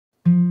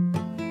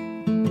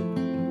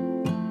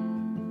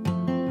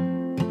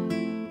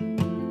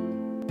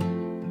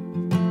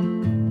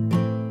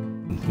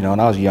You know, when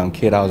I was a young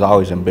kid, I was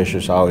always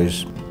ambitious. I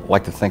always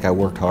liked to think I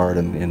worked hard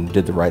and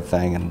did the right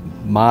thing. And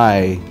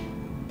my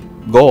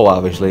goal,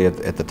 obviously,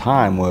 at the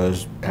time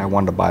was I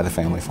wanted to buy the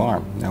family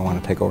farm. I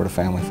wanted to take over the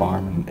family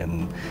farm,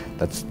 and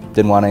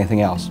didn't want anything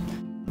else.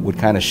 What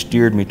kind of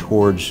steered me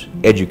towards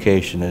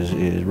education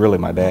is really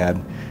my dad.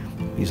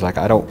 He's like,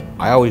 I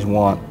always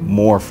want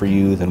more for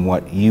you than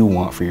what you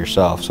want for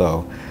yourself.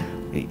 So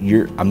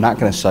I'm not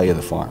going to sell you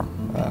the farm.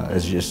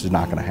 It's just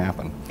not going to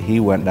happen. He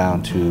went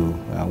down to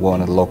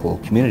one of the local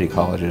community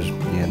colleges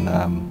and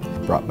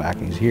brought back,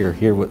 he's here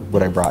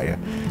what I brought you.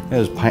 It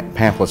was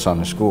pamphlets on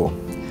the school.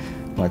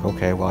 I'm like,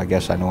 okay, well, I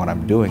guess I know what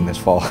I'm doing this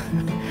fall.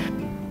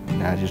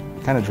 And I just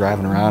kind of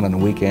driving around on the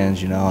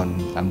weekends, you know,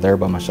 and I'm there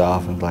by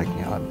myself, and like,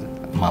 you know,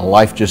 my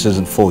life just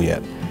isn't full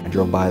yet. I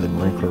drove by the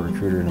Marine Corps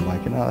recruiter, and I'm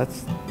like, you know,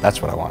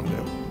 that's what I want to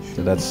do.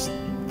 So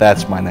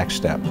that's my next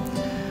step.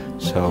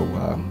 So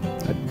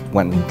I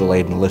went and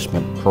delayed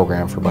enlistment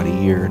program for about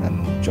a year, and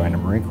then joined the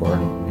Marine Corps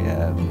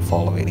in the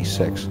fall of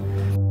 '86.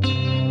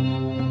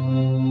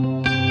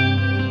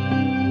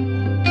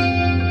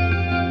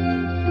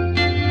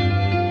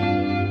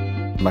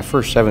 My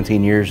first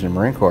 17 years in the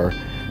Marine Corps,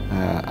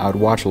 I would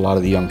watch a lot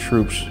of the young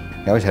troops.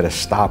 They always had to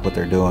stop what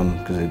they're doing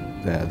because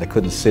they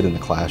couldn't sit in the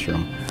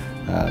classroom.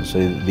 So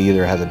they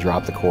either had to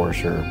drop the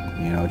course, or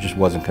you know, it just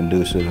wasn't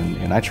conducive.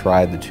 And I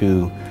tried the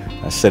two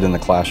sit in the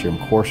classroom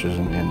courses,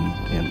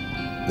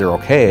 and they're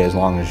okay as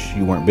long as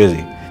you weren't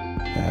busy.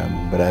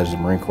 But as the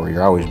Marine Corps,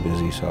 you're always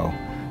busy. So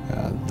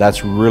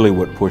that's really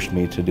what pushed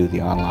me to do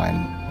the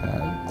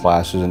online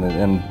classes.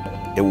 And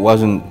it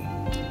wasn't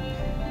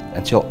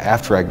until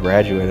after I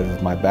graduated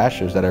with my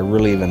bachelor's that I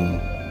really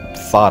even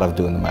thought of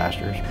doing the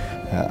master's.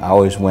 I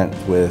always went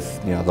with,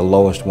 you know, the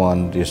lowest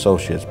one, the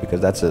associates, because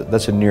that's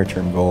a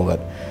near-term goal that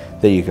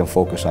you can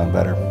focus on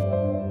better.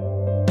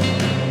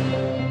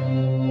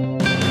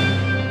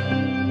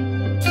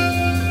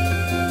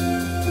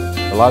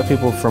 A lot of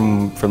people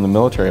from the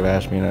military have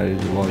asked me, you know,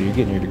 well, you're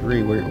getting your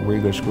degree, where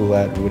you go to school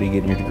at, what are you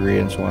getting your degree,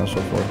 and so on and so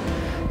forth.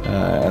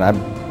 And I'm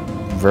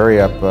very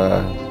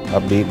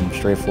upbeat and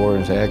straightforward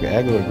and say,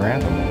 I go to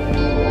Grantham.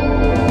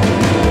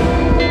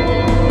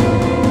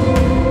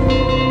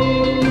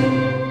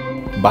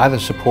 By the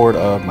support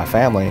of my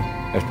family,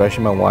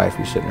 especially my wife,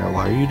 who's sitting there,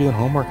 well, are you doing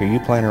homework? Are you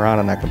playing around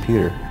on that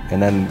computer?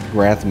 And then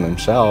Grantham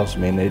themselves, I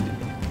mean,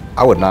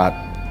 I would not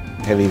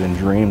have even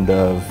dreamed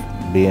of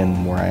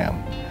being where I am.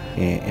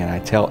 And I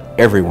tell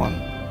everyone,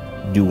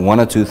 do one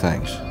of two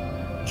things: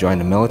 join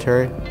the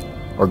military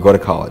or go to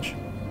college.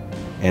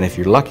 And if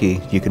you're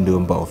lucky, you can do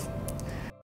them both.